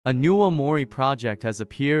A new OMORI project has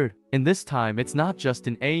appeared, and this time it's not just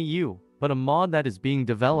an AU, but a mod that is being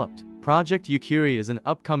developed. Project Ukeire is an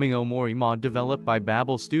upcoming OMORI mod developed by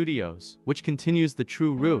Babel Studios, which continues the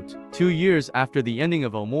true route. 2 years after the ending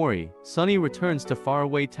of OMORI, Sunny returns to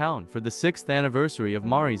faraway town for the 6th anniversary of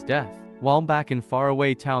Mari's death. While back in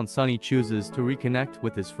faraway town, Sunny chooses to reconnect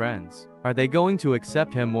with his friends. Are they going to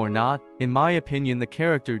accept him or not? In my opinion, the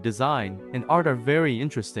character design and art are very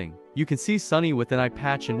interesting. You can see Sunny with an eye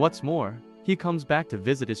patch, and what's more, he comes back to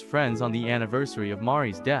visit his friends on the anniversary of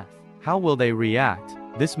Mari's death. How will they react?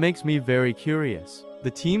 This makes me very curious.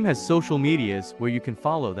 The team has social medias where you can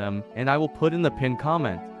follow them, and I will put in the pinned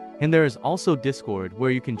comment. And there is also Discord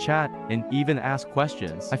where you can chat and even ask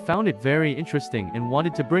questions. I found it very interesting and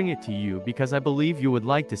wanted to bring it to you because I believe you would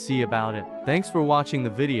like to see about it. Thanks for watching the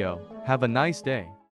video. Have a nice day.